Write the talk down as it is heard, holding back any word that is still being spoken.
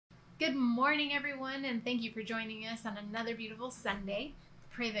Good morning, everyone, and thank you for joining us on another beautiful Sunday.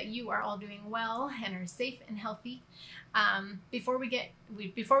 Pray that you are all doing well and are safe and healthy. Before we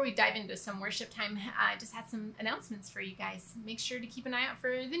dive into some worship time, I just had some announcements for you guys. Make sure to keep an eye out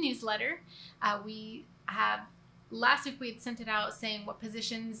for the newsletter. Last week we had sent it out saying what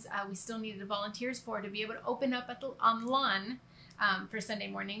positions we still needed volunteers for to be able to open up on the lawn for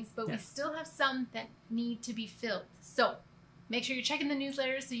Sunday mornings, but we still have some that need to be filled. So make sure you're checking the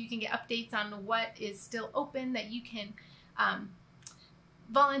newsletter so you can get updates on what is still open that you can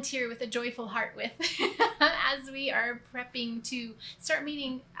volunteer with a joyful heart with as we are prepping to start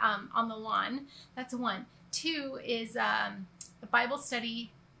meeting on the lawn. That's one. Two is the Bible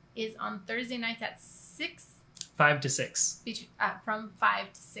study is on Thursday nights at 5 to 6. From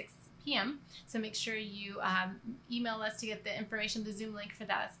 5 to 6 p.m. So make sure you email us to get the information, the Zoom link for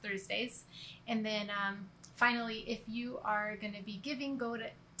that. It's Thursdays. And then finally, if you are going to be giving, go to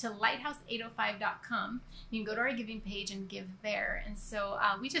lighthouse805.com. You can go to our giving page and give there. And so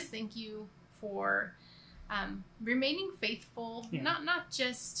we just thank you for remaining faithful, not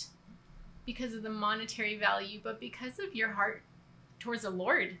just because of the monetary value, but because of your heart towards the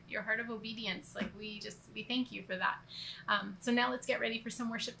Lord, your heart of obedience. Like we thank you for that. So now let's get ready for some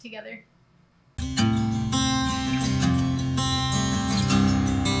worship together.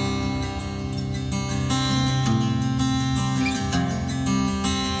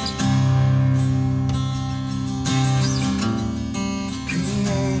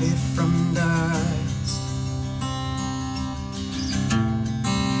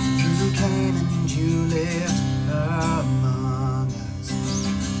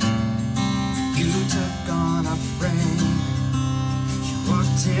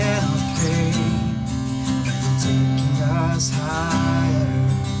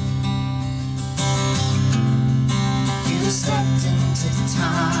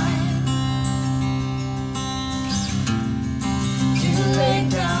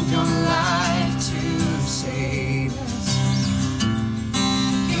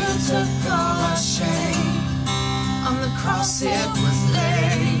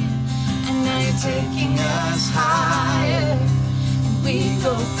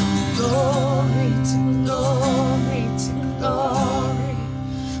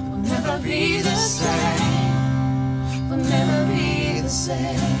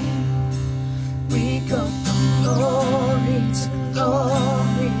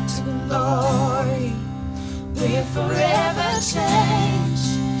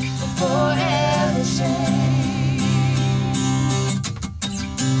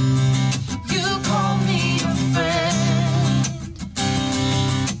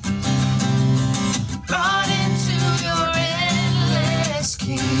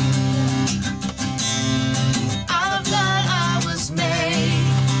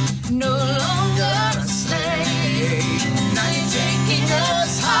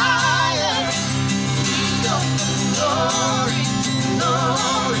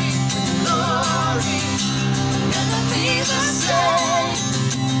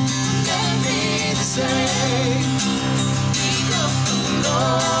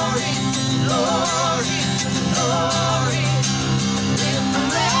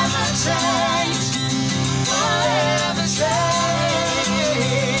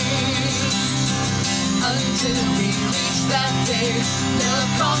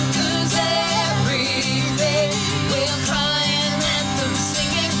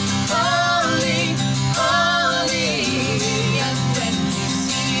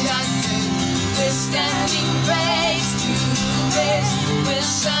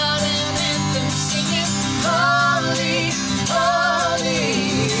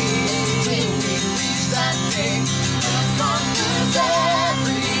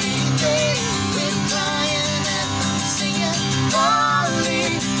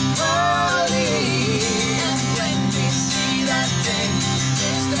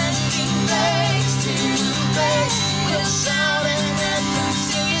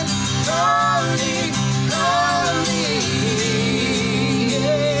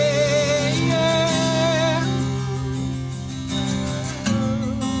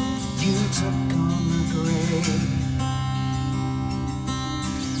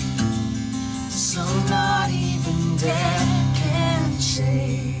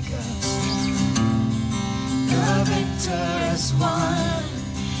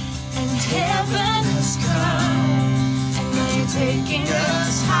 Taking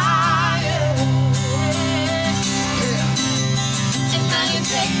us higher, and now you're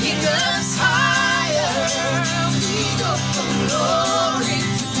taking us higher. We go from glory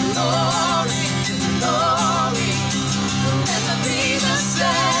to glory to glory. We'll never be the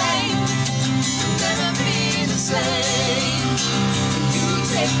same.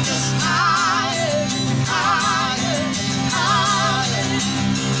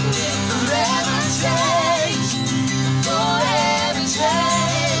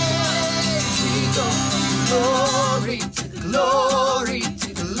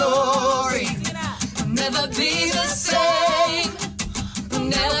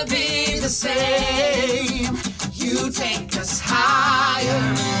 same. You take us higher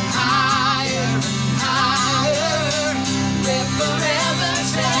and higher and higher. We're forever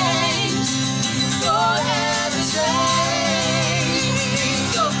changed, forever changed. We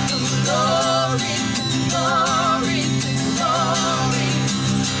go from glory to glory to glory.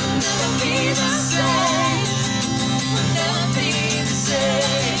 We'll never be the same. We'll never be the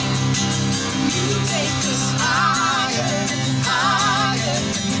same. You take us higher and higher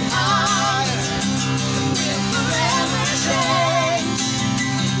and higher. We're forever changed,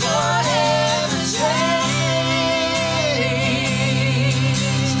 forever changed.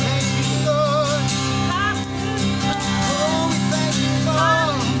 Thank you, Lord. Oh, we thank you,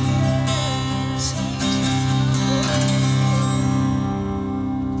 Lord.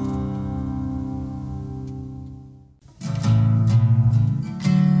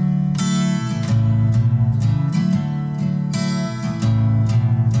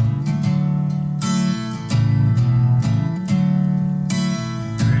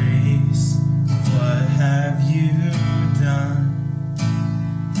 Grace, what have you done?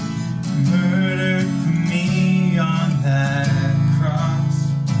 Murdered for me on that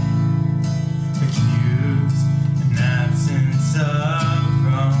cross, accused in absence of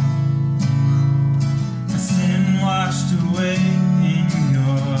wrong. My sin washed away in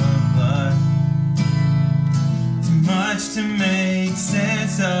your blood. Too much to make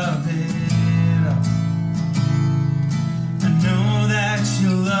sense of it all. I know that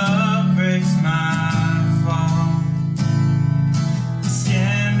your love breaks my fall.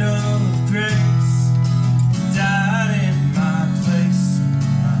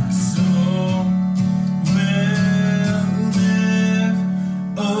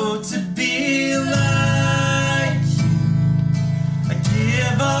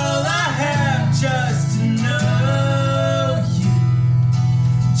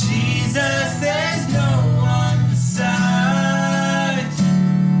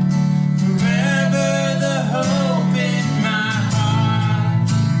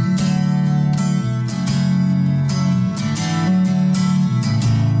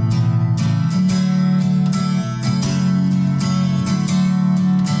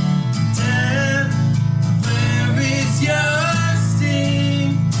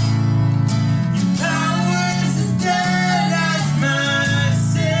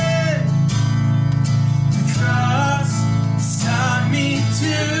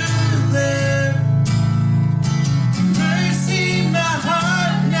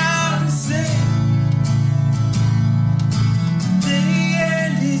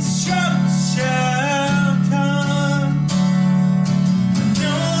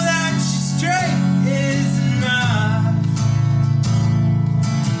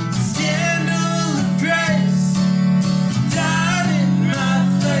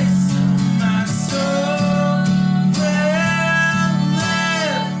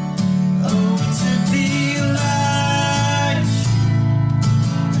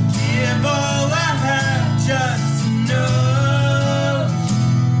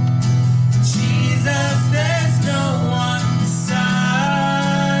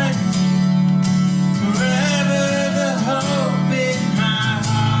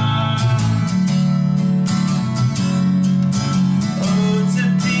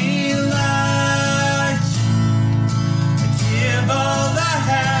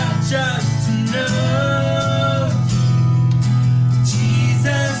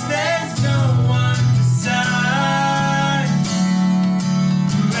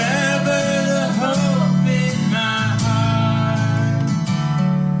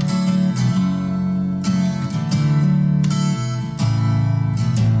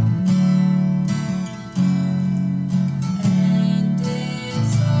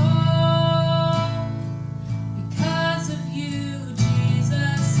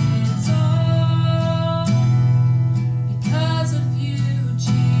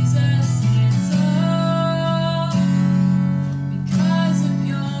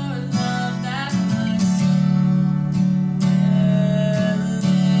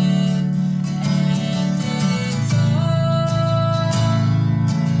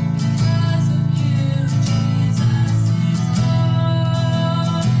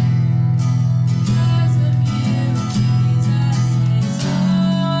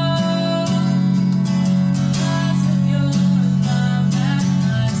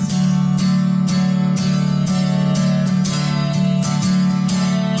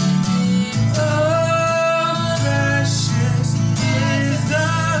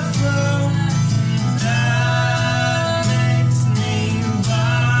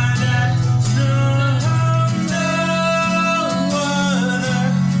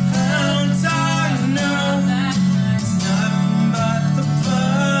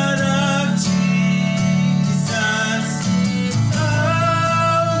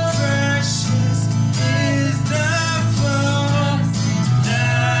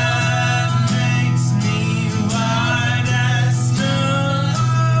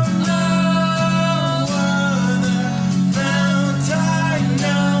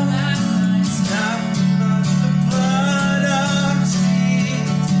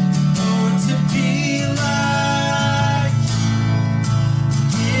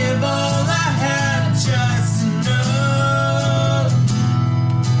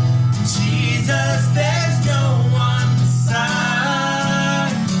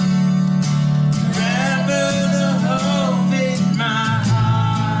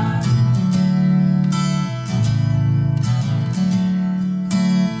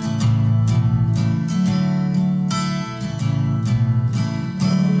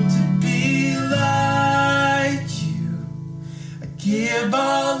 give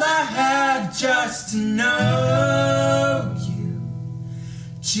all I have just to know you.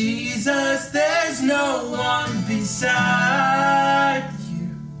 Jesus, there's no one beside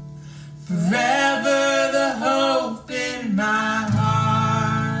you. Forever the hope in my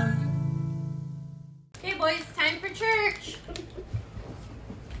heart. Okay, boys, time for church.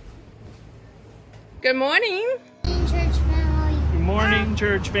 Good morning. Church family. Good morning,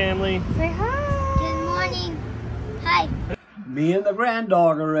 church family. Say hi. Good morning. Hi. Me and the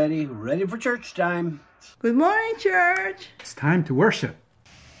granddog are ready for church time. Good morning, church. It's time to worship.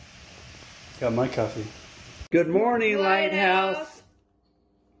 Got my coffee. Good morning, Lighthouse.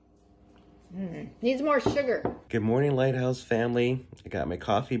 Needs more sugar. Good morning, Lighthouse family. I got my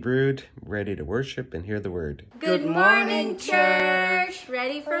coffee brewed, ready to worship and hear the word. Good morning, church.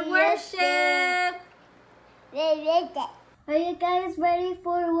 Ready for worship. Are you guys ready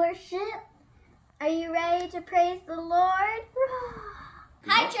for worship? Are you ready to praise the Lord?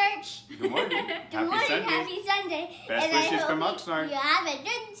 Hi, church. Good morning. Good morning. Happy Sunday. Best And wishes I from hope Oxnard. you have a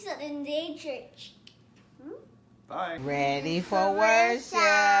good Sunday, church. Bye. Ready for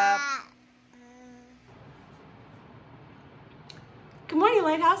worship. Good morning,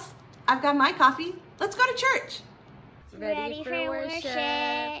 Lighthouse. I've got my coffee. Let's go to church. Ready for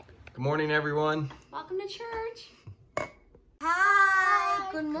worship. Good morning, everyone. Welcome to church.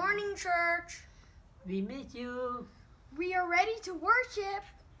 Hi. Good morning, church. We miss you. We are ready to worship.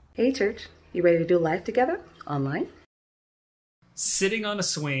 Hey, church. You ready to do life together online? Sitting on a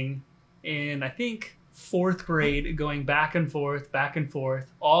swing in, I think, 4th grade, going back and forth.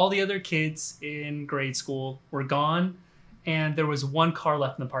 All the other kids in grade school were gone, and there was one car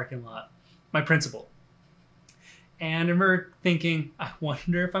left in the parking lot, my principal. And I remember thinking, I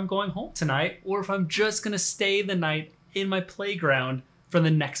wonder if I'm going home tonight or if I'm just going to stay the night in my playground for the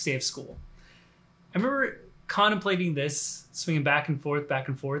next day of school. I remember contemplating this, swinging back and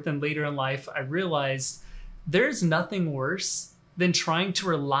forth, and later in life, I realized there's nothing worse than trying to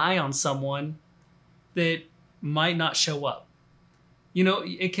rely on someone that might not show up. You know,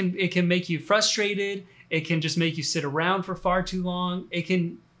 it can make you frustrated. It can just make you sit around for far too long. It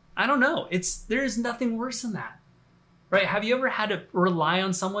can, I don't know. There's nothing worse than that, right? Have you ever had to rely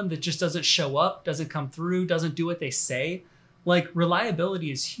on someone that just doesn't show up, doesn't come through, doesn't do what they say? Like, reliability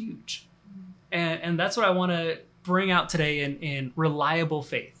is huge. And that's what I want to bring out today in reliable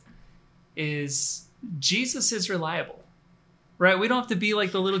faith is Jesus is reliable, right? We don't have to be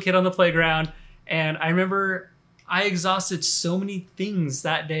like the little kid on the playground. And I remember I exhausted so many things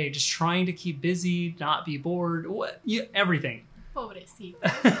that day, just trying to keep busy, not be bored, everything.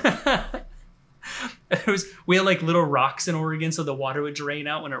 We had like little rocks in Oregon, so the water would drain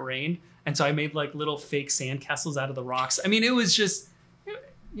out when it rained. And so I made like little fake sandcastles out of the rocks. I mean, it was just,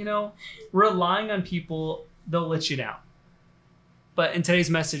 you know, relying on people, they'll let you down. But in today's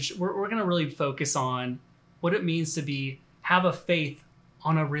message, we're going to really focus on what it means to have a faith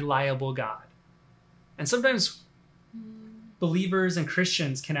on a reliable God. And sometimes believers and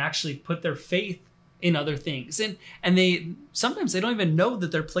Christians can actually put their faith in other things. And sometimes they don't even know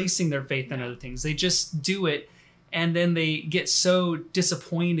that they're placing their faith in other things. They just do it, and then they get so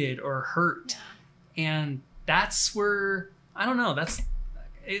disappointed or hurt. Yeah. And that's where, I don't know,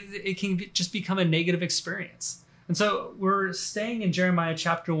 it can just become a negative experience. And so we're staying in Jeremiah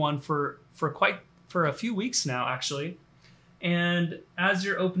chapter 1 for a few weeks now, actually. And as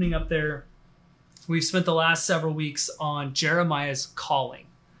you're opening up there, we've spent the last several weeks on Jeremiah's calling,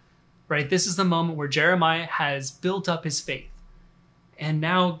 right? This is the moment where Jeremiah has built up his faith. And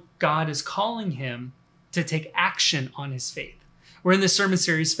now God is calling him to take action on his faith. We're in the sermon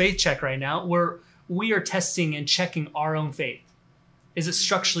series, Faith Check, right now, where we are testing and checking our own faith. Is it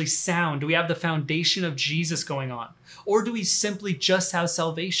structurally sound? Do we have the foundation of Jesus going on? Or do we simply just have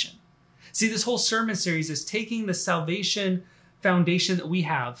salvation? See, this whole sermon series is taking the salvation foundation that we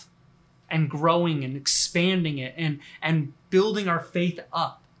have and growing and expanding it and building our faith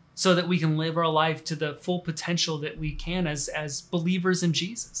up so that we can live our life to the full potential that we can as believers in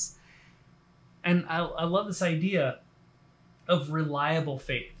Jesus. And I love this idea of reliable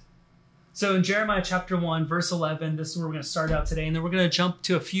faith. So in Jeremiah chapter 1, verse 11, this is where we're going to start out today, and then we're going to jump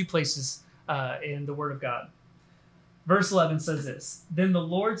to a few places in the Word of God. Verse 11 says this, "Then the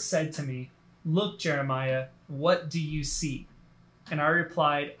Lord said to me, 'Look, Jeremiah, what do you see?' And I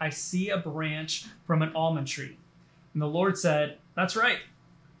replied, 'I see a branch from an almond tree.' And the Lord said, 'That's right.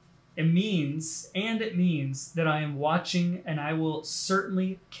 It means that I am watching, and I will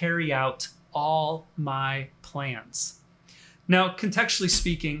certainly carry out all my plans." Now, contextually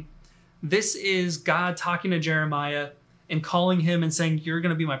speaking, this is God talking to Jeremiah and calling him and saying, you're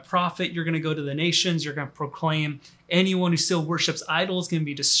going to be my prophet. You're going to go to the nations. You're going to proclaim anyone who still worships idols is going to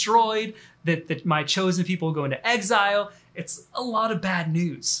be destroyed, that my chosen people will go into exile. It's a lot of bad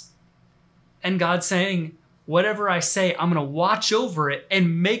news. And God's saying, whatever I say, I'm going to watch over it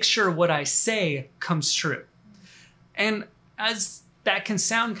and make sure what I say comes true. And as that can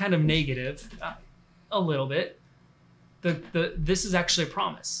sound kind of negative, a little bit, this is actually a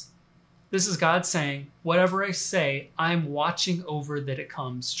promise. This is God saying, whatever I say, I'm watching over that it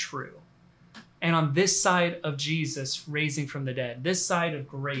comes true. And on this side of Jesus raising from the dead, this side of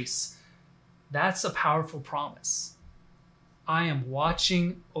grace, that's a powerful promise. I am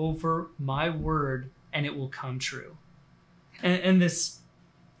watching over my word and it will come true. And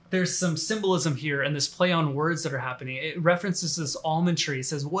there's some symbolism here and this play on words that are happening. It references this almond tree. It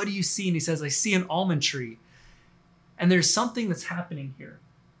says, what do you see? And he says, I see an almond tree. And there's something that's happening here.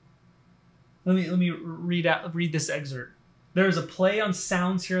 Let me read this excerpt. There is a play on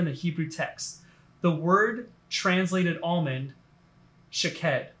sounds here in the Hebrew text. The word translated almond,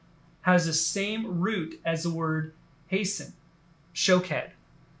 shaqēd, has the same root as the word hasten, shōqēd.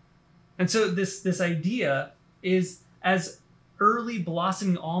 And so this idea is, as early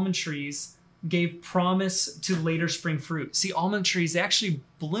blossoming almond trees gave promise to later spring fruit. See, almond trees, they actually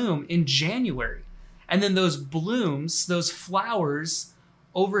bloom in January. And then those blooms, those flowers,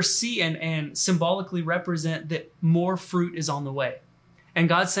 oversee and symbolically represent that more fruit is on the way. And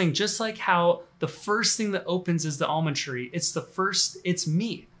God's saying, just like how the first thing that opens is the almond tree, it's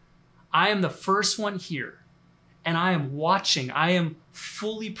me. I am the first one here. And I am watching, I am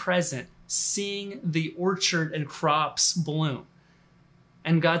fully present, seeing the orchard and crops bloom.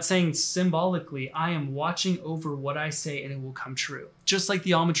 And God's saying symbolically, I am watching over what I say and it will come true. Just like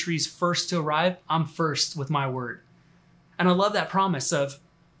the almond tree's first to arrive, I'm first with my word. And I love that promise of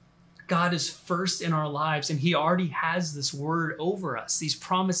God is first in our lives and he already has this word over us, these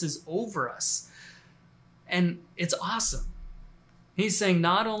promises over us. And it's awesome. He's saying,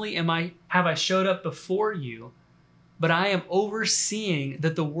 not only have I showed up before you, but I am overseeing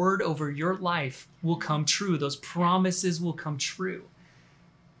that the word over your life will come true. Those promises will come true.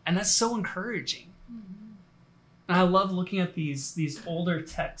 And that's so encouraging. Mm-hmm. And I love looking at these older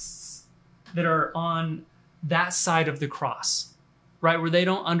texts that are on that side of the cross, right? Where they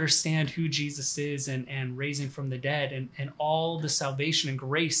don't understand who Jesus is and raising from the dead and all the salvation and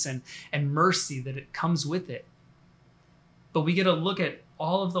grace and mercy that it comes with it. But we get to look at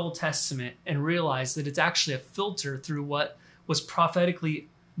all of the Old Testament and realize that it's actually a filter through what was prophetically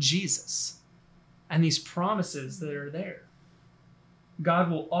Jesus and these promises that are there. God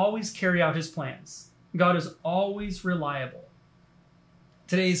will always carry out his plans. God is always reliable.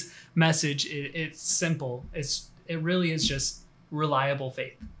 Today's message, it's simple. It really is just reliable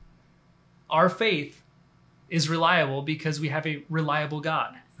faith. Our faith is reliable because we have a reliable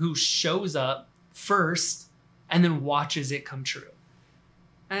God who shows up first and then watches it come true.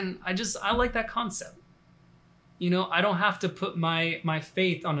 And I like that concept. You know, I don't have to put my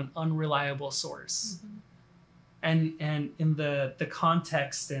faith on an unreliable source. Mm-hmm. And in the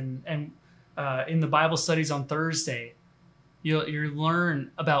context and in the Bible studies on Thursday, you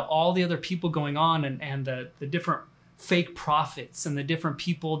learn about all the other people going on and the different fake prophets and the different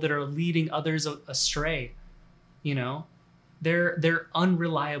people that are leading others astray. You know, they're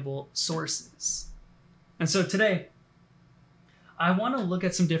unreliable sources. And so today, I want to look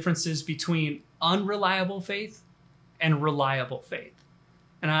at some differences between unreliable faith and reliable faith.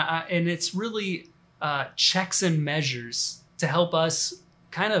 And it's really checks and measures to help us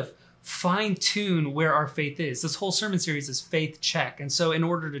kind of fine tune where our faith is. This whole sermon series is faith check. And so in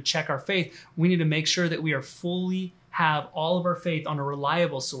order to check our faith, we need to make sure that we are fully have all of our faith on a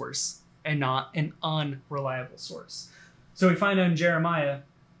reliable source and not an unreliable source. So we find out in Jeremiah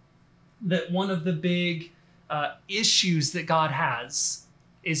that one of the big issues that God has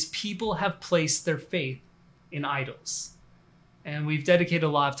is people have placed their faith in idols. And we've dedicated a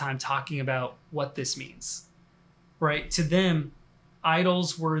lot of time talking about what this means, right? To them,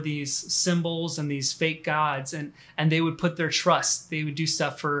 idols were these symbols and these fake gods, and they would put their trust. They would do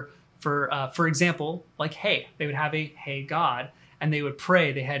stuff for example, like hay. They would have a hay god, and they would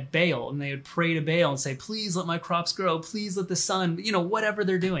pray. They had Baal, and they would pray to Baal and say, please let my crops grow. Please let the sun, whatever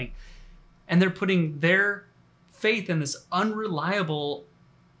they're doing. And they're putting their faith in this unreliable,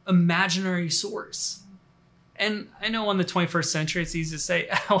 imaginary source. And I know in the 21st century, it's easy to say,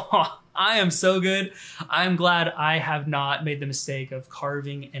 oh, I am so good. I'm glad I have not made the mistake of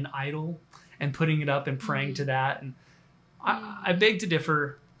carving an idol and putting it up and praying to that. And I beg to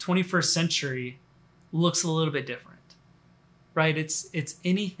differ. 21st century looks a little bit different, right? It's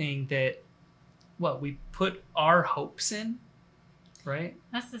anything that what we put our hopes in, right?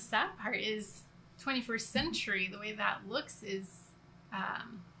 That's the sad part is 21st century, the way that looks is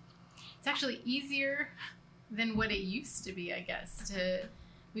it's actually easier than what it used to be, I guess.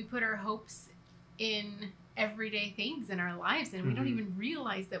 We put our hopes in everyday things in our lives, and we don't even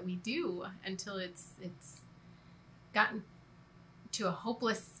realize that we do until it's gotten to a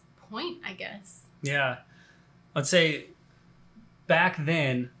hopeless point, I guess. Yeah. I'd say back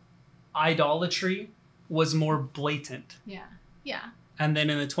then, idolatry was more blatant. Yeah. Yeah. And then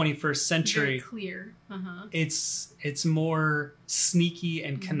in the 21st century, very clear. it's more sneaky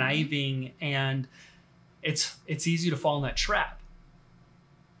and conniving, and it's easy to fall in that trap.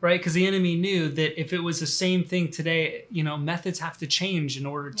 Right? Because the enemy knew that if it was the same thing today, methods have to change in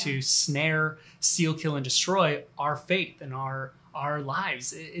order to snare, steal, kill, and destroy our faith and our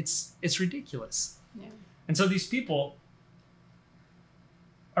lives. It's ridiculous. Yeah. And so these people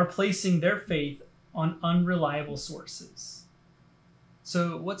are placing their faith on unreliable sources.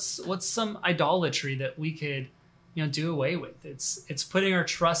 So what's some idolatry that we could do away with? It's putting our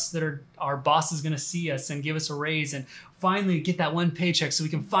trust that our boss is going to see us and give us a raise and finally get that one paycheck so we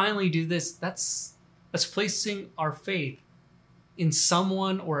can finally do this. That's placing our faith in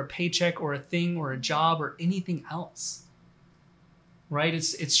someone or a paycheck or a thing or a job or anything else. Right?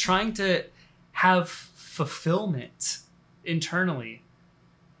 It's trying to have fulfillment internally.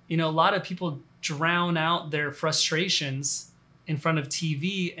 A lot of people drown out their frustrations in front of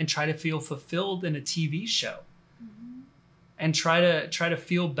TV and try to feel fulfilled in a TV show. And try to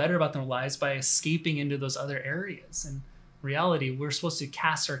feel better about their lives by escaping into those other areas. In reality, we're supposed to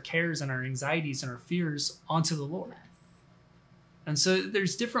cast our cares and our anxieties and our fears onto the Lord. Yes. And so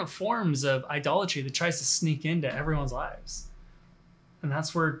there's different forms of idolatry that tries to sneak into everyone's lives. And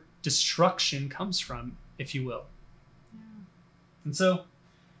that's where destruction comes from, if you will. Yeah. And so,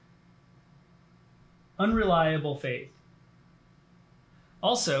 unreliable faith.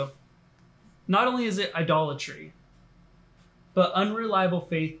 Also, not only is it idolatry, but unreliable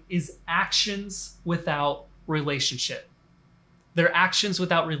faith is actions without relationship. They're actions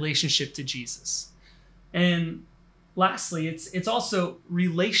without relationship to Jesus. And lastly, it's also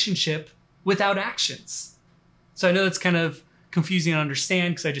relationship without actions. So I know it's kind of confusing to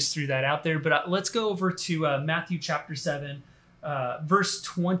understand because I just threw that out there, but let's go over to Matthew chapter 7, verse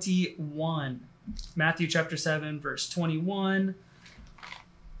 21. Matthew chapter 7, verse 21.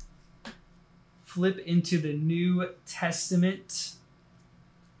 Flip into the New Testament.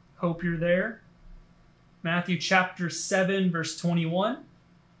 Hope you're there. Matthew chapter 7, verse 21.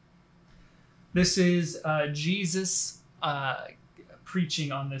 This is Jesus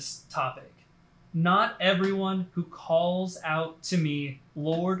preaching on this topic. Not everyone who calls out to me,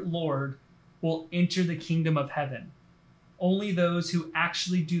 Lord, Lord, will enter the kingdom of heaven. Only those who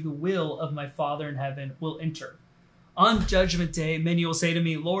actually do the will of my Father in heaven will enter. On judgment day, many will say to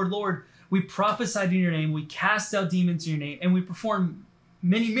me, Lord, Lord, we prophesied in your name, we cast out demons in your name, and we performed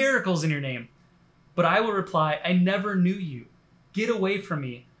many miracles in your name. But I will reply, I never knew you. Get away from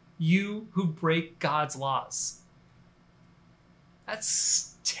me, you who break God's laws.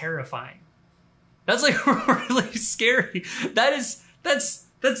 That's terrifying. That's like really scary. That's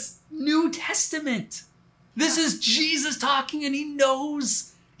New Testament. This is Jesus talking, and he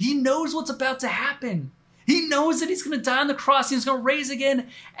knows what's about to happen. He knows that he's going to die on the cross, and he's going to raise again,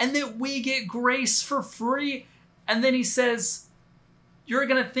 and that we get grace for free. And then he says, you're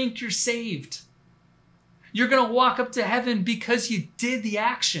going to think you're saved. You're going to walk up to heaven because you did the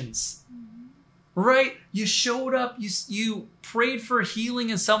actions. Right? You showed up, you prayed for healing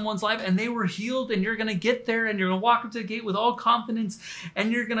in someone's life, and they were healed, and you're going to get there, and you're going to walk up to the gate with all confidence,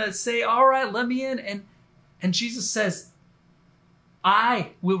 and you're going to say, all right, let me in. And Jesus says,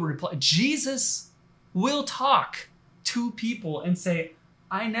 I will reply. Jesus will talk to people and say,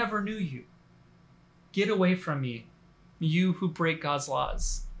 I never knew you. Get away from me, you who break God's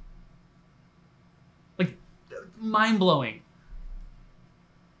laws. Like, mind-blowing.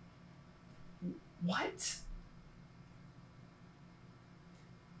 What?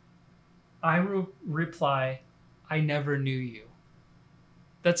 I will reply, I never knew you.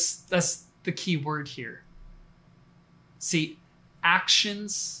 That's the key word here. See,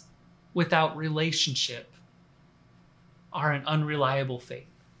 actions without relationship are an unreliable faith.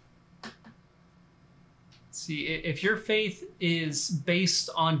 See, if your faith is based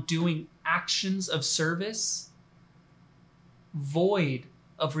on doing actions of service, void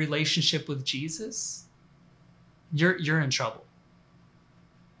of relationship with Jesus, you're in trouble.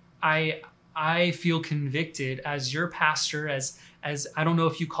 I feel convicted as your pastor, as as I don't know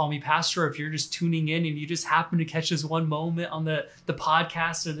if you call me pastor or if you're just tuning in and you just happen to catch this one moment on the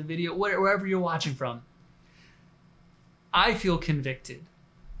podcast or the video, wherever you're watching from, I feel convicted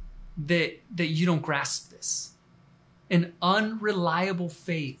that you don't grasp this. An unreliable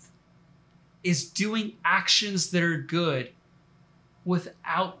faith is doing actions that are good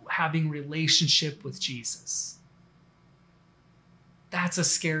without having relationship with Jesus. That's a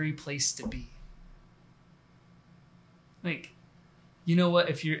scary place to be. Like, you know what?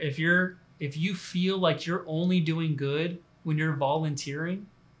 If you feel like you're only doing good when you're volunteering,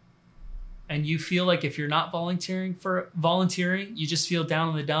 and you feel like if you're not volunteering, you just feel down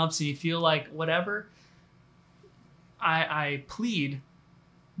in the dumps and you feel like whatever, I plead,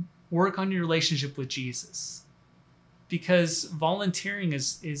 work on your relationship with Jesus, because volunteering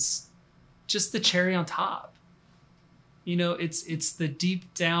is just the cherry on top. You know, it's the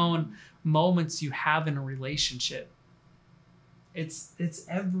deep down moments you have in a relationship. It's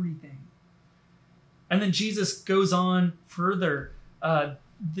everything. And then Jesus goes on further.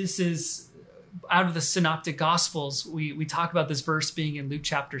 This is out of the Synoptic Gospels. We talk about this verse being in Luke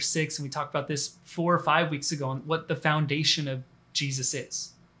chapter 6, and we talked about this 4 or 5 weeks ago on what the foundation of Jesus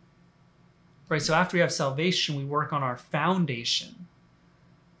is. Right? So after we have salvation, we work on our foundation.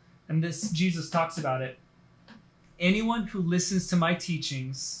 And this, Jesus talks about it. Anyone who listens to my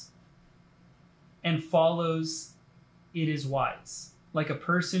teachings and follows it is wise, like a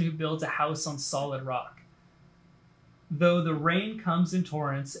person who builds a house on solid rock. Though the rain comes in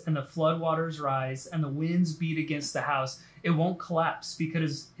torrents and the floodwaters rise and the winds beat against the house, it won't collapse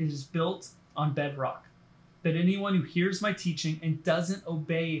because it is built on bedrock. But anyone who hears my teaching and doesn't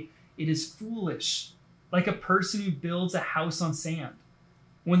obey it is foolish, like a person who builds a house on sand.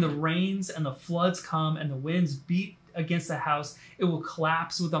 When the rains and the floods come and the winds beat against the house, it will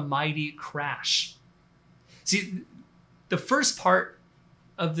collapse with a mighty crash. See, the first part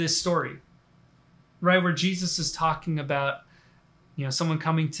of this story, right, where Jesus is talking about, you know, someone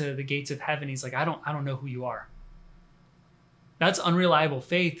coming to the gates of heaven, he's like, I don't know who you are. That's unreliable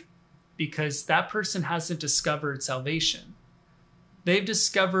faith, because that person hasn't discovered salvation. They've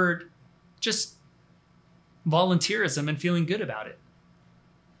discovered just volunteerism and feeling good about it.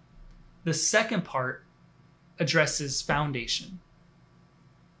 The second part addresses foundation.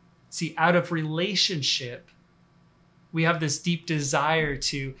 See, out of relationship, we have this deep desire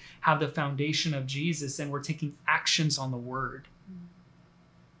to have the foundation of Jesus, and we're taking actions on the word.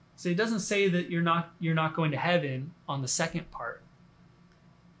 So it doesn't say that you're not going to heaven on the second part.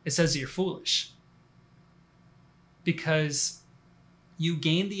 It says that you're foolish, because you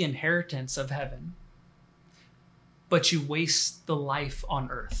gain the inheritance of heaven, but you waste the life on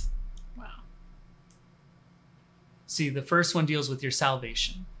earth. Wow. See, the first one deals with your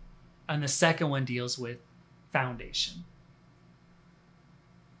salvation, and the second one deals with foundation.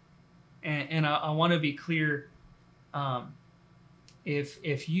 And I want to be clear,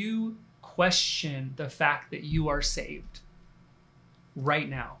 if you question the fact that you are saved right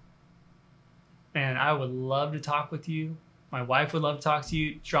now, and I would love to talk with you. My wife would love to talk to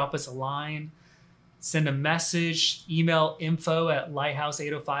you. Drop us a line, send a message, email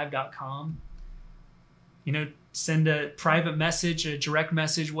info@lighthouse805.com. You know, send a private message, a direct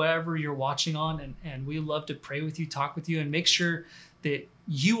message, whatever you're watching on, and we love to pray with you, talk with you, and make sure that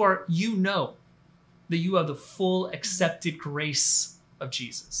you know that you have the full accepted grace of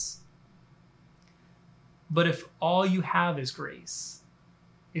Jesus. But if all you have is grace,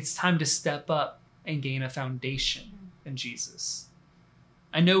 it's time to step up and gain a foundation in Jesus.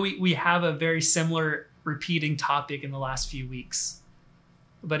 I know we have a very similar repeating topic in the last few weeks,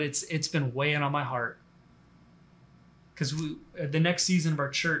 but it's been weighing on my heart, because the next season of our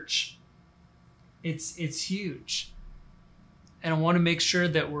church, it's huge, and I want to make sure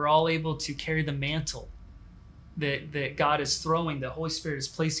that we're all able to carry the mantle that God is throwing, the Holy Spirit is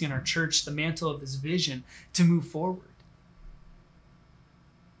placing in our church, the mantle of this vision to move forward.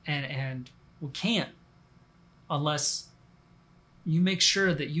 And we can't unless you make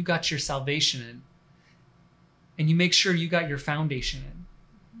sure that you got your salvation in, and you make sure you got your foundation in.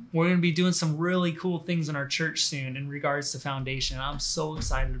 We're going to be doing some really cool things in our church soon in regards to foundation. I'm so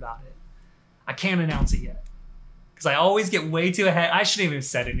excited about it. I can't announce it yet, because I always get way too ahead. I shouldn't even have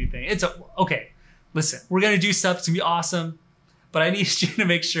said anything. Okay. Listen, we're going to do stuff. It's going to be awesome, but I need you to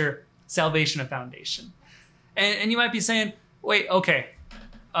make sure salvation and foundation. And you might be saying, wait, okay,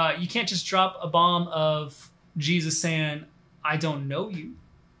 you can't just drop a bomb of Jesus saying, I don't know you.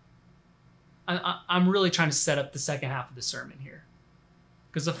 I'm really trying to set up the second half of the sermon here,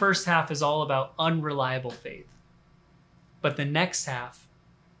 because the first half is all about unreliable faith, but the next half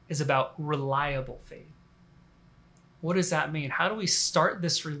is about reliable faith. What does that mean? How do we start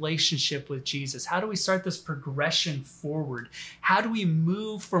this relationship with Jesus? How do we start this progression forward? How do we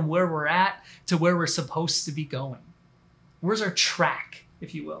move from where we're at to where we're supposed to be going? Where's our track,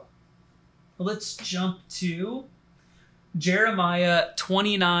 if you will? Well, let's jump to Jeremiah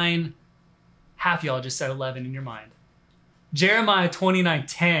 29. Half y'all just said 11 in your mind. Jeremiah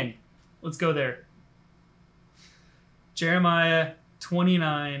 29:10. Let's go there. Jeremiah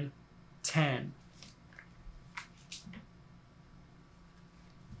 29:10.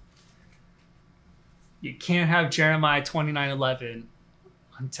 You can't have Jeremiah 29:11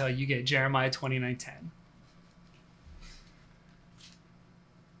 until you get Jeremiah 29:10.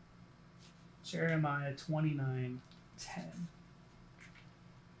 Jeremiah 29:10.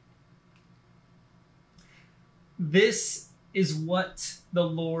 This is what the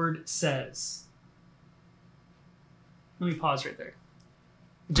Lord says. Let me pause right there.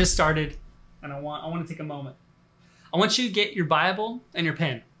 It just started, and I want to take a moment. I want you to get your Bible and your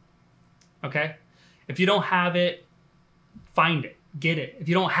pen. Okay? If you don't have it, find it. Get it. If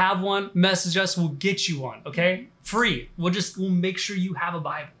you don't have one, message us. We'll get you one. Okay? Free. We'll make sure you have a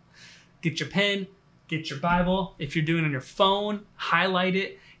Bible. Get your pen. Get your Bible. If you're doing it on your phone, highlight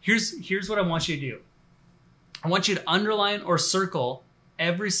it. Here's what I want you to do. I want you to underline or circle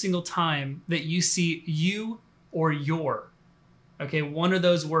every single time that you see you or your. Okay, one of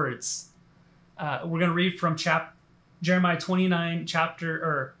those words. We're going to read from Jeremiah 29,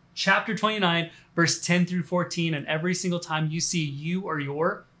 chapter 29, verse 10 through 14. And every single time you see you or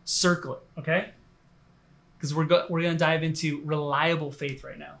your, circle it. Okay? Because we're going to dive into reliable faith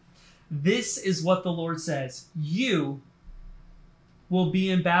right now. This is what the Lord says. You will be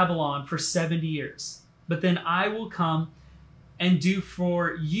in Babylon for 70 years. But then I will come and do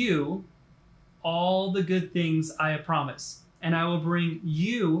for you all the good things I have promised. And I will bring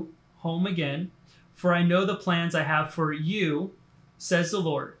you home again. For I know the plans I have for you, says the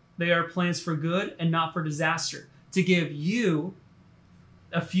Lord. They are plans for good and not for disaster, to give you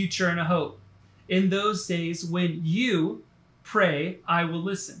a future and a hope. In those days when you pray, I will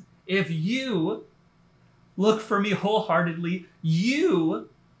listen. If you look for me wholeheartedly, you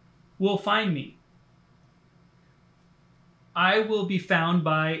will find me. I will be found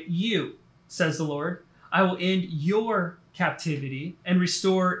by you, says the Lord. I will end your captivity and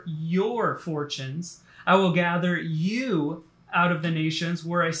restore your fortunes. I will gather you out of the nations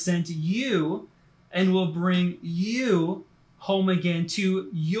where I sent you and will bring you home again to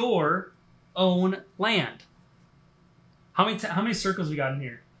your own land. How many circles we got in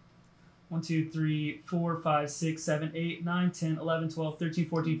here? 1, 2, 3, 4, 5, 6, 7, 8, 9, 10, 11, 12, 13,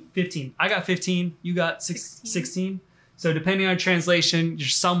 14, 15. I got 15. You got 16. So depending on translation, you're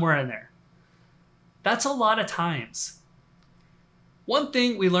somewhere in there. That's a lot of times. One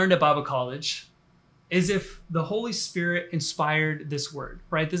thing we learned at Bible college is if the Holy Spirit inspired this word,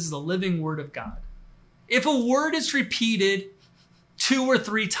 right? This is the living word of God. If a word is repeated 2 or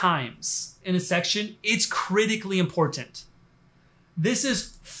 3 times in a section, it's critically important. This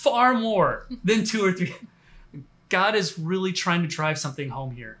is far more than 2 or 3. God is really trying to drive something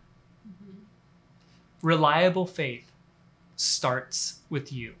home here. Mm-hmm. Reliable faith starts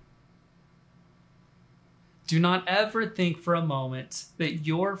with you. Do not ever think for a moment that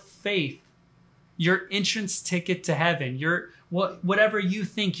your faith, your entrance ticket to heaven, whatever you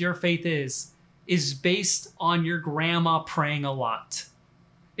think your faith is based on your grandma praying a lot,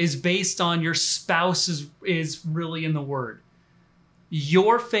 is based on your spouse is really in the Word.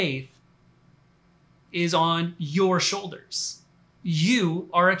 Your faith is on your shoulders. You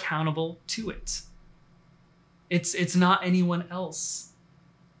are accountable to it. It's not anyone else.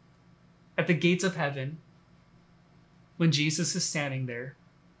 At the gates of heaven, when Jesus is standing there,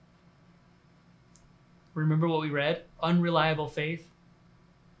 remember what we read? Unreliable faith.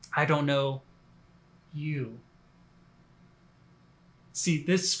 I don't know you. See,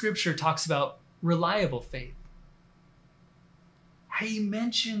 this scripture talks about reliable faith. He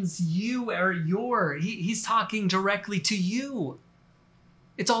mentions you or your. He's talking directly to you.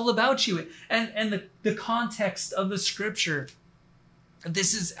 It's all about you. And the context of the scripture,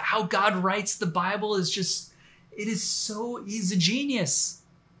 this is how God writes the Bible, he's a genius,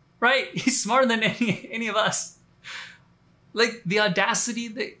 right? He's smarter than any of us. Like the audacity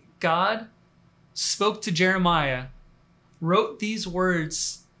that God spoke to Jeremiah, wrote these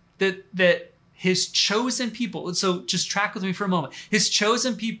words that his chosen people, so just track with me for a moment. His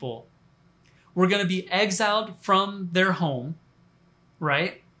chosen people were going to be exiled from their home,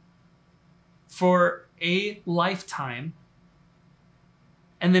 right? For a lifetime.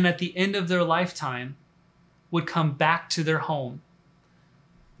 And then at the end of their lifetime would come back to their home.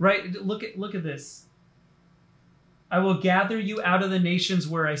 Right? Look at this. I will gather you out of the nations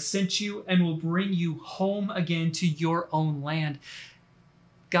where I sent you and will bring you home again to your own land.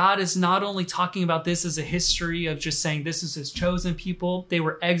 God is not only talking about this as a history of just saying this is his chosen people. They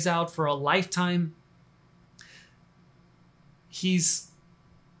were exiled for a lifetime. He's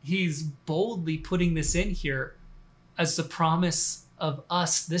boldly putting this in here as the promise of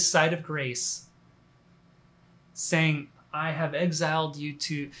us this side of grace, saying, I have exiled you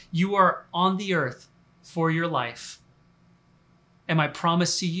you are on the earth for your life. And my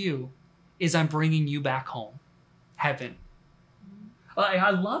promise to you is I'm bringing you back home, heaven.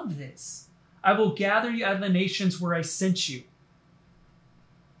 I love this. I will gather you out of the nations where I sent you.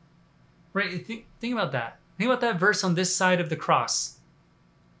 Right? Think about that. Think about that verse on this side of the cross.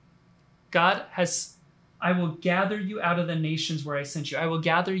 I will gather you out of the nations where I sent you. I will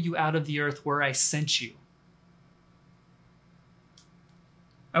gather you out of the earth where I sent you.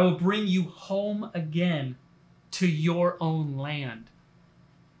 I will bring you home again to your own land.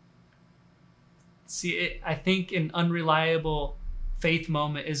 See, I think an unreliable faith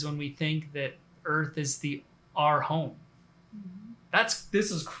moment is when we think that earth is our home.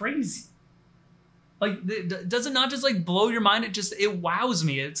 This is crazy. Like, does it not just like blow your mind? It wows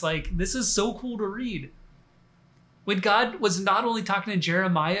me. It's like, this is so cool to read. When God was not only talking to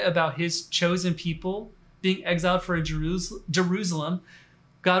Jeremiah about his chosen people being exiled for Jerusalem,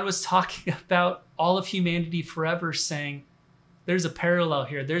 God was talking about all of humanity forever, saying, there's a parallel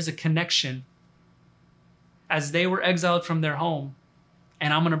here. There's a connection. As they were exiled from their home,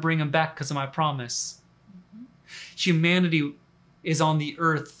 and I'm going to bring them back because of my promise. Humanity is on the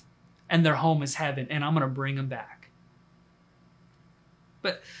earth, and their home is heaven, and I'm going to bring them back.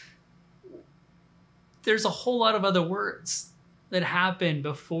 But there's a whole lot of other words that happen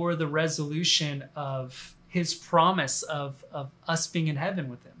before the resolution of his promise of us being in heaven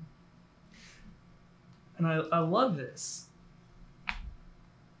with him. And I love this.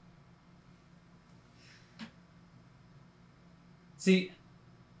 See,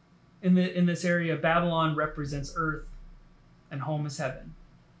 in this area, Babylon represents earth and home is heaven.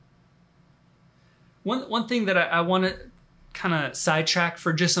 One thing that I want to kind of sidetrack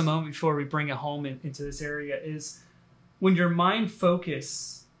for just a moment before we bring it home into this area is when your mind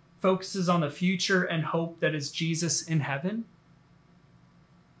focuses on the future and hope that is Jesus in heaven,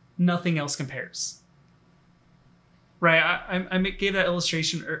 nothing else compares. Right? I gave that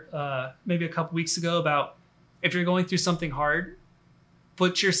illustration maybe a couple weeks ago about if you're going through something hard,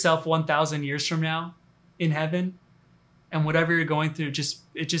 put yourself 1,000 years from now in heaven, and whatever you're going through,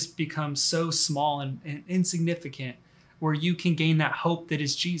 it just becomes so small and insignificant, where you can gain that hope that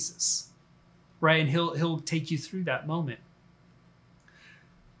is Jesus, right? And he'll take you through that moment.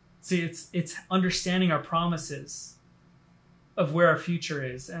 See, it's understanding our promises of where our future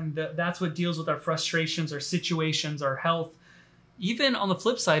is, and that's what deals with our frustrations, our situations, our health, even on the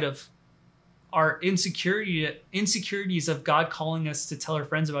flip side of our insecurities of God calling us to tell our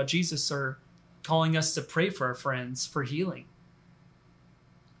friends about Jesus or calling us to pray for our friends for healing.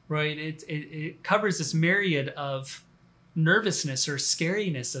 Right? It covers this myriad of nervousness or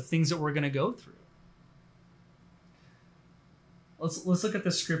scariness of things that we're going to go through. Let's look at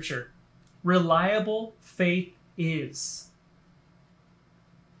the scripture. Reliable faith is.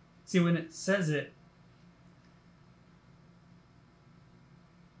 See, when it says it,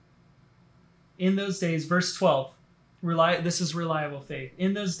 in those days, verse 12, this is reliable faith.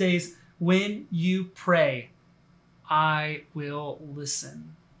 In those days, when you pray, I will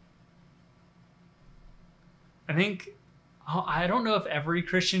listen. I don't know if every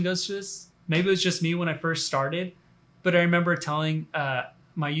Christian goes through this. Maybe it was just me when I first started, but I remember telling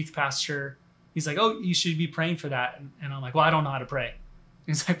my youth pastor, he's like, oh, you should be praying for that. And I'm like, well, I don't know how to pray.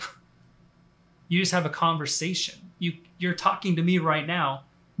 And he's like, you just have a conversation. You're talking to me right now.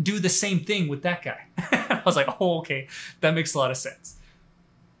 Do the same thing with that guy. I was like, oh, okay. That makes a lot of sense.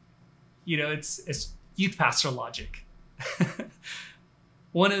 You know, it's youth pastor logic.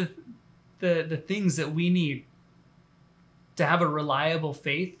 One of the things that we need to have a reliable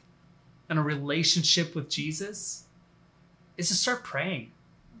faith and a relationship with Jesus is to start praying.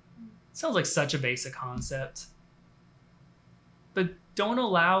 It sounds like such a basic concept. But don't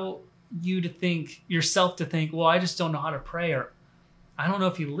allow yourself to think, well, I just don't know how to pray, or I don't know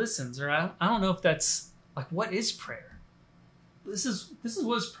if he listens, or I don't know if that's like, what is prayer? This is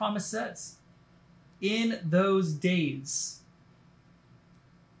what his promise says. In those days.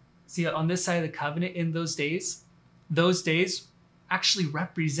 See, on this side of the covenant, in those days actually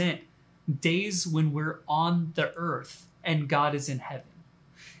represent days when we're on the earth and God is in heaven.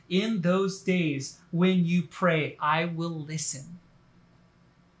 In those days, when you pray, I will listen.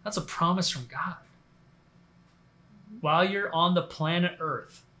 That's a promise from God. while you're on the planet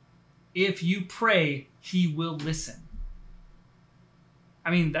Earth, if you pray, he will listen.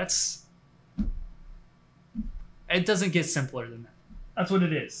 I mean, it doesn't get simpler than that. That's what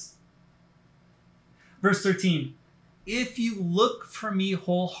it is. Verse 13, if you look for me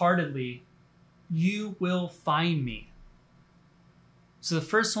wholeheartedly, you will find me. So the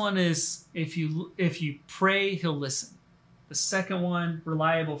first one is, if you pray, he'll listen. The second one,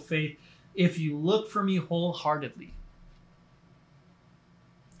 reliable faith, if you look for me wholeheartedly.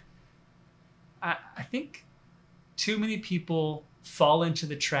 I think too many people fall into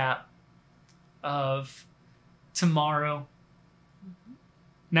the trap of tomorrow,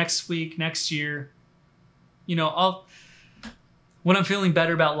 next week, next year. You know, when I'm feeling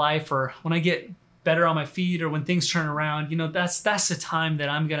better about life, or when I get better on my feet, or when things turn around, you know, that's the time that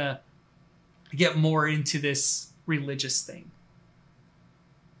I'm going to get more into this religious thing.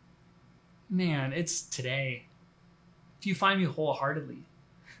 Man, it's today. If you find me wholeheartedly.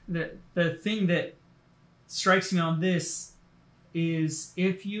 The thing that strikes me on this is,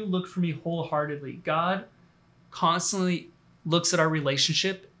 if you look for me wholeheartedly, God constantly looks at our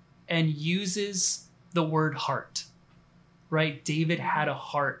relationship and uses the word heart, right? David had a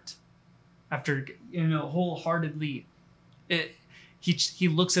heart after, you know, wholeheartedly. He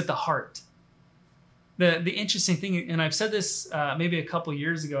looks at the heart. The interesting thing, and I've said this maybe a couple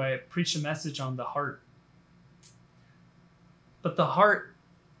years ago, I preached a message on the heart. But the heart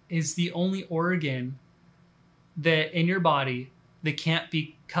is the only organ that in your body that can't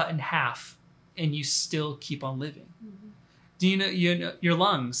be cut in half and you still keep on living. Mm-hmm. Do you know your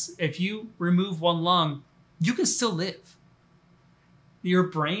lungs? If you remove one lung, you can still live. Your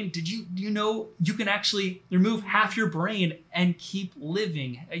brain, do you know you can actually remove half your brain and keep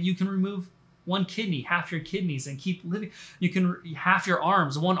living? You can remove one kidney, half your kidneys, and keep living. You can half your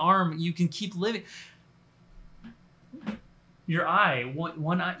arms, one arm, you can keep living. Your eye,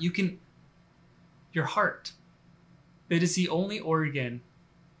 one eye, you can. Your heart. It is the only organ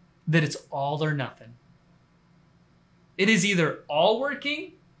that it's all or nothing. It is either all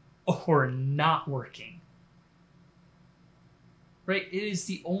working or not working. Right? It is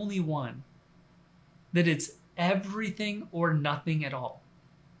the only one that it's everything or nothing at all.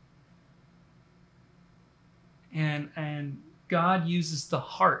 And God uses the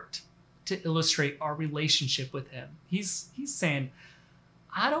heart to illustrate our relationship with him. He's saying,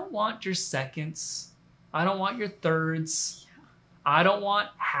 I don't want your seconds. I don't want your thirds. I don't want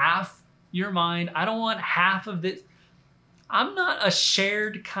half your mind. I don't want half of this. I'm not a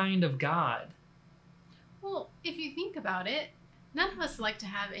shared kind of God. Well, if you think about it, none of us like to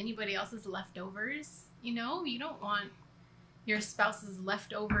have anybody else's leftovers. You know, you don't want your spouse's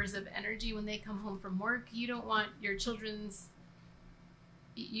leftovers of energy when they come home from work. You don't want your children's,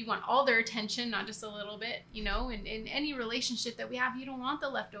 you want all their attention, not just a little bit, you know. And in any relationship that we have, you don't want the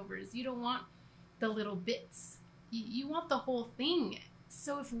leftovers. You don't want the little bits. You want the whole thing.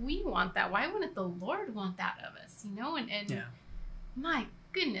 So if we want that, why wouldn't the Lord want that of us, you know? And yeah. My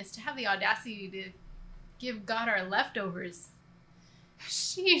goodness, to have the audacity to give God our leftovers.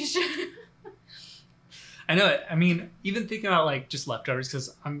 Sheesh. I know it. I mean, even thinking about like just leftovers,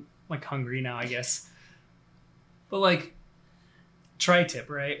 because I'm like hungry now, I guess. But like, tri-tip,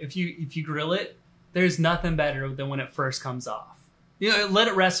 right? If you grill it, there's nothing better than when it first comes off. You know, let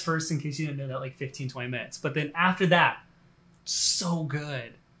it rest first in case you didn't know that, like 15, 20 minutes. But then after that, so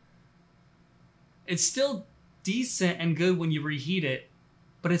good. It's still decent and good when you reheat it,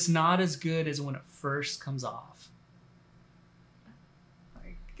 but it's not as good as when it first comes off.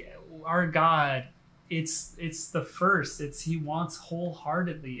 Like, our God, it's the first. He wants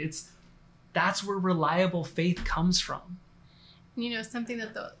wholeheartedly. That's where reliable faith comes from. You know, something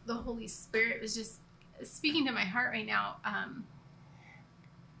that the Holy Spirit was just speaking to my heart right now.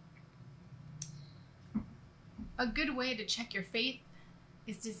 A good way to check your faith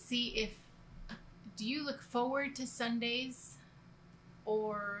is to see do you look forward to Sundays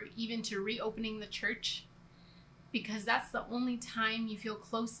or even to reopening the church? Because that's the only time you feel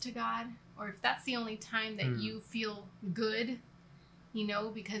close to God, or if that's the only time that you feel good, you know,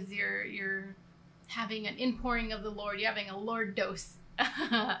 because you're having an inpouring of the Lord, you're having a Lord dose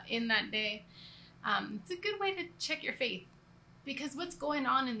in that day. It's a good way to check your faith. Because what's going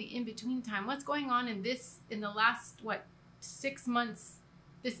on in the in-between time? What's going on in the last, 6 months,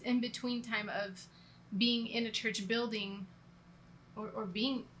 this in-between time of being in a church building or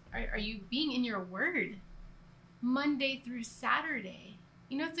are you being in your word Monday through Saturday?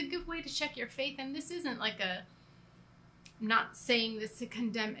 You know, it's a good way to check your faith. And this isn't like I'm not saying this to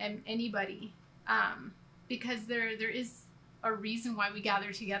condemn anybody, because there is a reason why we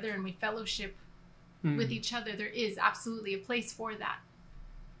gather together and we fellowship with each other. There is absolutely a place for that.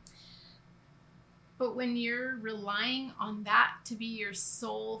 But when you're relying on that to be your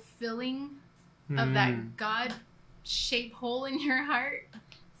sole filling of that God-shaped hole in your heart,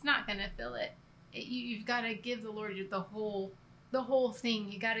 it's not going to fill it. You've got to give the Lord the whole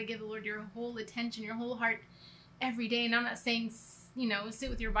thing. You got to give the Lord your whole attention, your whole heart every day. And I'm not saying, sit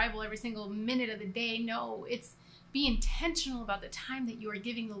with your Bible every single minute of the day. No, it's be intentional about the time that you are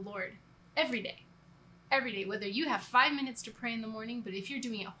giving the Lord every day. Every day, whether you have 5 minutes to pray in the morning, but if you're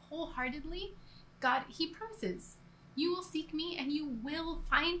doing it wholeheartedly, God, he promises, you will seek me and you will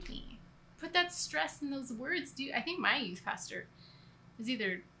find me. Put that stress in those words. I think my youth pastor is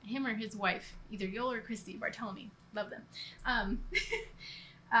either him or his wife, either Yoel or Christy Bartolome, love them,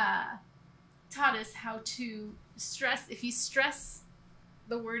 taught us how to stress, if you stress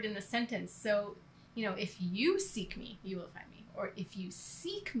the word in the sentence. So, if you seek me, you will find me. Or if you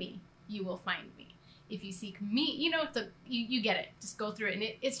seek me, you will find me. If you seek me, you get it. Just go through it. And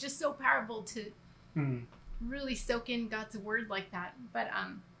it's just so powerful to really soak in God's word like that. But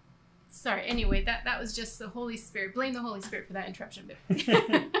sorry, anyway, that was just the Holy Spirit. Blame the Holy Spirit for that interruption.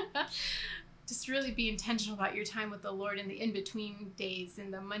 Just really be intentional about your time with the Lord in the in-between days,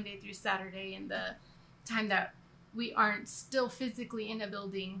 in the Monday through Saturday, and the time that we aren't still physically in a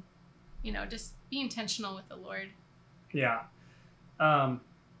building. Just be intentional with the Lord. Yeah.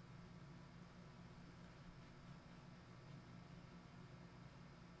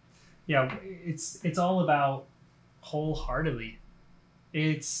 Yeah, it's all about wholeheartedly.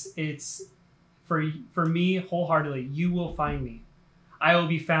 It's for me wholeheartedly. You will find me. I will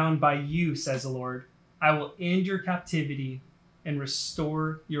be found by you, says the Lord. I will end your captivity and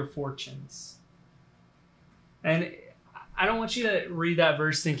restore your fortunes. And I don't want you to read that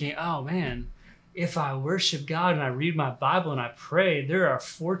verse thinking, oh man, if I worship God and I read my Bible and I pray, there are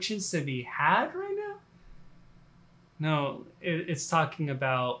fortunes to be had right now. No, it's talking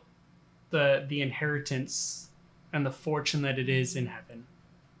about the inheritance and the fortune that it is in heaven.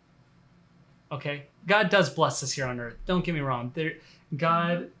 Okay? God does bless us here on earth. Don't get me wrong.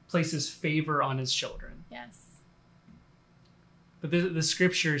 God places favor on his children. Yes. But the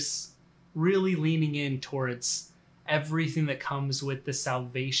scripture's really leaning in towards everything that comes with the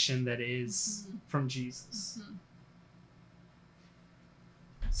salvation that is from Jesus.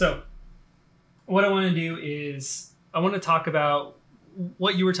 So, what I want to do is I want to talk about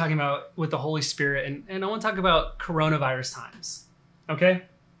what you were talking about with the Holy Spirit, and I want to talk about coronavirus times. Okay?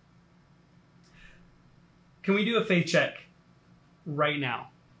 Can we do a faith check right now?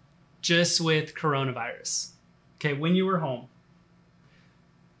 Just with coronavirus. Okay, when you were home,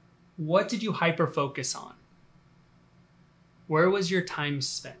 what did you hyper focus on? Where was your time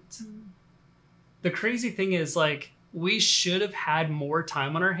spent? The crazy thing is, we should have had more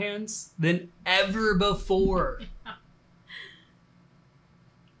time on our hands than ever before.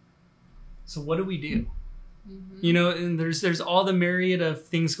 So what do we do? And there's all the myriad of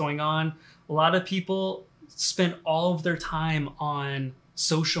things going on. A lot of people spend all of their time on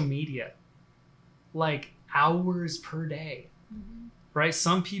social media, hours per day, right?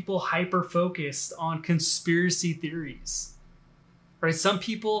 Some people hyper-focused on conspiracy theories, right? Some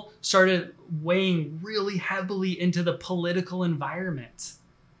people started weighing really heavily into the political environment.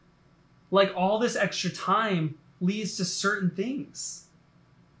 All this extra time leads to certain things.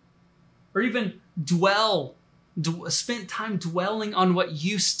 Or even spent time dwelling on what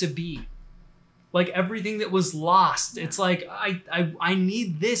used to be. Everything that was lost. It's I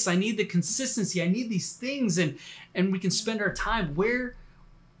need this. I need the consistency. I need these things. And we can spend our time. Where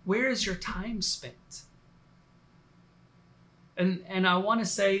is your time spent? And I want to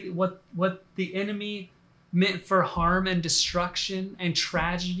say what the enemy meant for harm and destruction and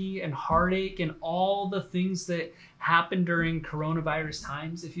tragedy and heartache and all the things that happened during coronavirus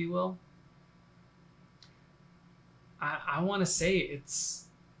times, if you will. I want to say it's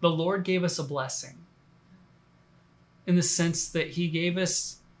the Lord gave us a blessing in the sense that he gave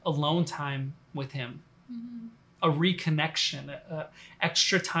us alone time with him, a reconnection,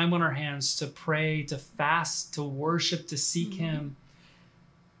 extra time on our hands to pray, to fast, to worship, to seek him.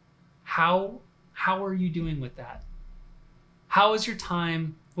 How are you doing with that? How has your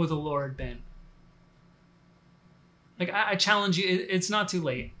time with the Lord been? I challenge you, it's not too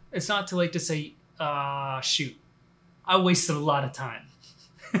late. It's not too late to say, shoot, I wasted a lot of time.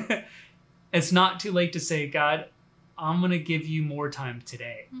 It's not too late to say, God, I'm going to give you more time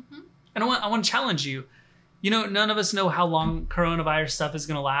today. And I want to challenge you. None of us know how long coronavirus stuff is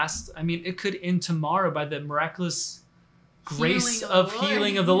going to last. I mean, it could end tomorrow by the miraculous grace of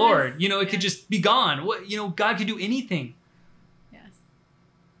healing of the Lord. It could just be gone. God could do anything. Yes.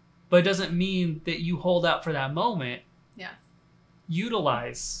 but it doesn't mean that you hold out for that moment. Yes.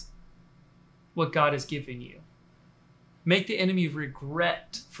 Utilize what God has given you. Make the enemy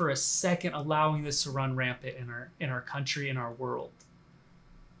regret for a second allowing this to run rampant in our country, in our world.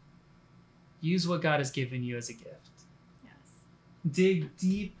 Use what God has given you as a gift. Yes. Dig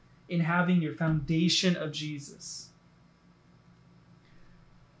deep in having your foundation of Jesus.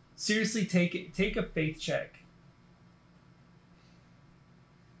 Seriously, take a faith check.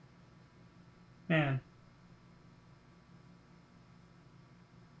 Man.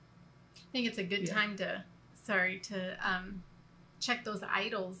 I think it's a good time to check those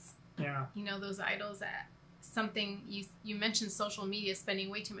idols. Yeah. You know, those idols that something you mentioned social media, spending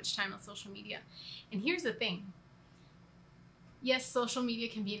way too much time on social media. And here's the thing. Yes, social media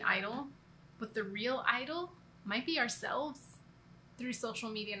can be an idol, but the real idol might be ourselves through social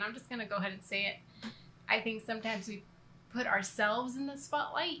media. And I'm just going to go ahead and say it. I think sometimes we put ourselves in the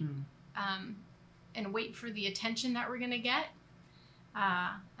spotlight and wait for the attention that we're going to get.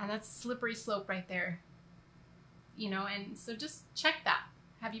 And that's a slippery slope right there. You know, and so just check that.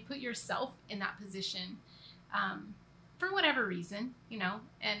 Have you put yourself in that position for whatever reason, you know,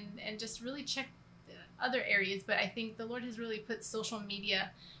 and just really check the other areas. But I think the Lord has really put social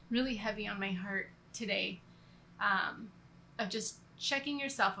media really heavy on my heart today, of just checking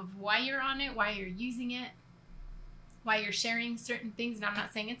yourself of why you're on it, why you're using it, why you're sharing certain things. And I'm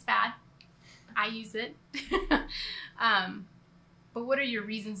not saying it's bad. I use it. But what are your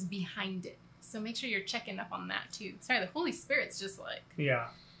reasons behind it? So make sure you're checking up on that too. Sorry, the Holy Spirit's just like... Yeah.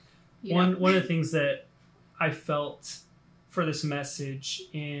 One of the things that I felt for this message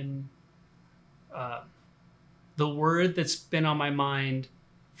in the word that's been on my mind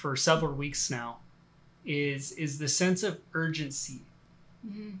for several weeks now is the sense of urgency.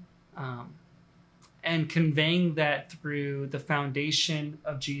 Mm-hmm. And conveying that through the foundation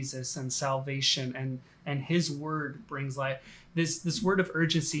of Jesus and salvation and his word brings life. This word of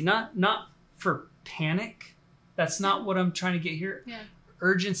urgency, not for panic. That's not what I'm trying to get here. Yeah.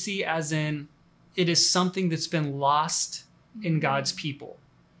 Urgency as in it is something that's been lost in God's people.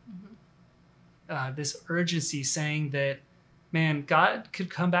 Mm-hmm. This urgency saying that, man, God could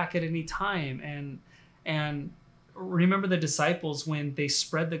come back at any time. And remember the disciples when they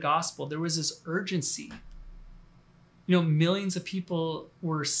spread the gospel, there was this urgency. You know, millions of people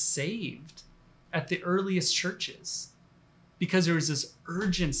were saved at the earliest churches because there was this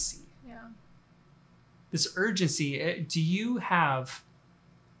urgency. Yeah. This urgency. Do you have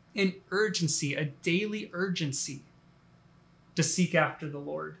an urgency, a daily urgency to seek after the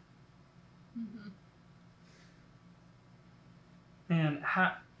Lord? Mm-hmm. And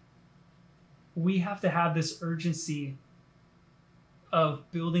we have to have this urgency of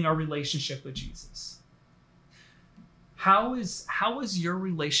building our relationship with Jesus. How is your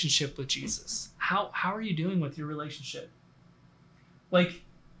relationship with Jesus? How are you doing with your relationship? Like,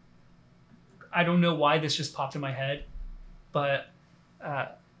 I don't know why this just popped in my head, but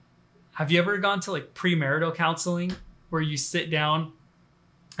have you ever gone to like premarital counseling where you sit down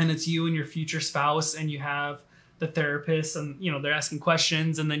and it's you and your future spouse and you have the therapist and, you know, they're asking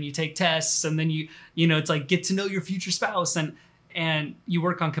questions and then you take tests and then you know, it's like get to know your future spouse and you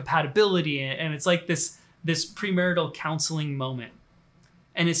work on compatibility and it's like this premarital counseling moment.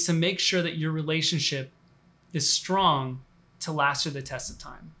 And it's to make sure that your relationship is strong to last through the test of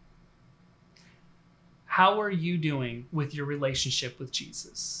time. How are you doing with your relationship with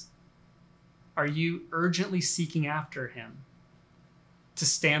Jesus? Are you urgently seeking after him to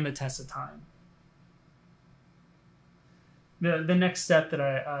stand the test of time? The next step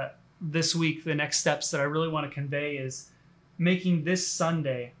that this week, the next steps that I really want to convey is make this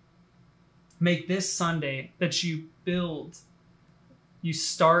Sunday that you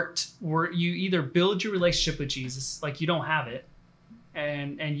either build your relationship with Jesus, like you don't have it,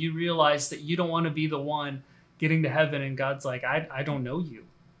 and you realize that you don't want to be the one getting to heaven and God's like, I don't know you.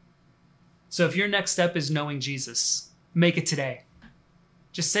 So if your next step is knowing Jesus, make it today.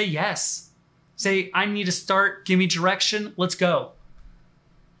 Just say yes. Say, I need to start, give me direction, let's go.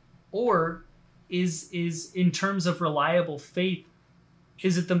 Or is in terms of reliable faith,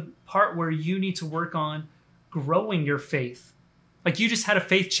 is it the part where you need to work on growing your faith? Like you just had a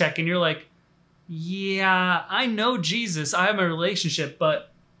faith check and you're like, yeah, I know Jesus, I have a relationship,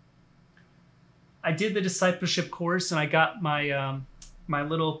 but I did the discipleship course and I got my my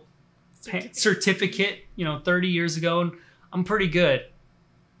little certificate, 30 years ago, and I'm pretty good.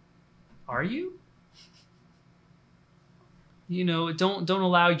 Are you? Don't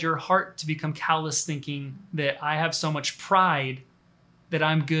allow your heart to become callous thinking that I have so much pride that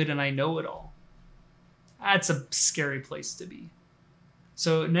I'm good and I know it all. That's a scary place to be.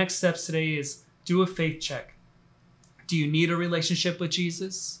 So next steps today is do a faith check. Do you need a relationship with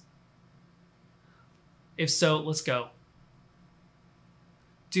Jesus? If so, let's go.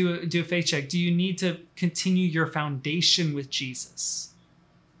 Do a faith check. Do you need to continue your foundation with Jesus?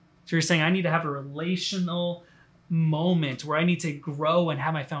 So you're saying, I need to have a relational moment where I need to grow and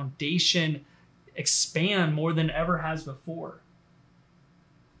have my foundation expand more than it ever has before.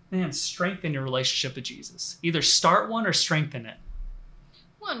 Man, strengthen your relationship with Jesus. Either start one or strengthen it.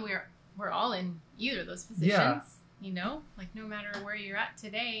 Well, and we're all in either of those positions. Yeah. You know, like no matter where you're at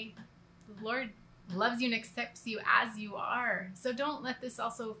today, the Lord loves you and accepts you as you are. So don't let this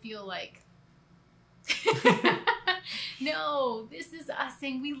also feel like, no, this is us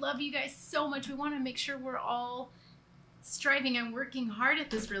saying we love you guys so much. We want to make sure we're all striving and working hard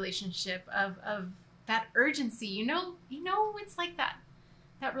at this relationship of that urgency. You know, it's like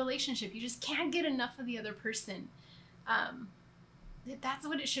that relationship. You just can't get enough of the other person. That's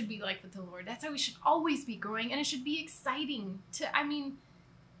what it should be like with the Lord. That's how we should always be growing, and it should be exciting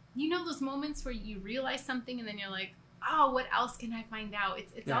you know those moments where you realize something and then you're like, oh, what else can I find out?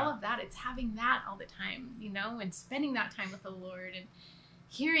 It's all of that. It's having that all the time, you know, and spending that time with the Lord and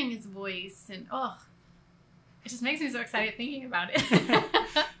hearing his voice, and it just makes me so excited thinking about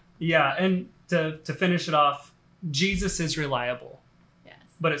it. Yeah, and to finish it off, Jesus is reliable. Yes.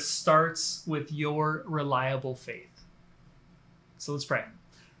 But it starts with your reliable faith. So let's pray.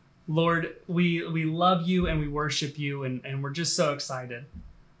 Lord, we love you and we worship you, and we're just so excited.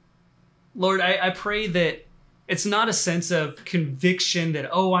 Lord, I pray that it's not a sense of conviction that,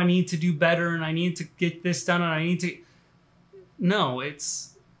 oh, I need to do better and I need to get this done and I need to... No,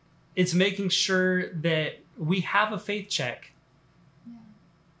 it's making sure that we have a faith check. Yeah.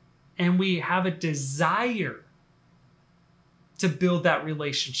 And we have a desire to build that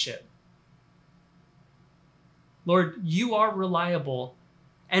relationship. Lord, you are reliable,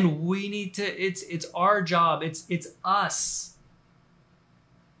 and we need to, it's our job. It's us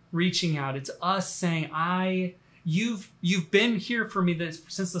reaching out. It's us saying, you've been here for me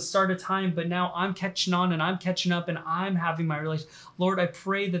since the start of time, but now I'm catching on and I'm catching up and I'm having my relation. Lord, I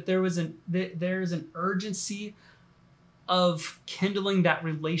pray that there is an urgency of kindling that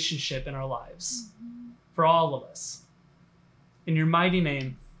relationship in our lives for all of us. In your mighty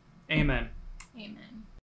name, amen. Amen.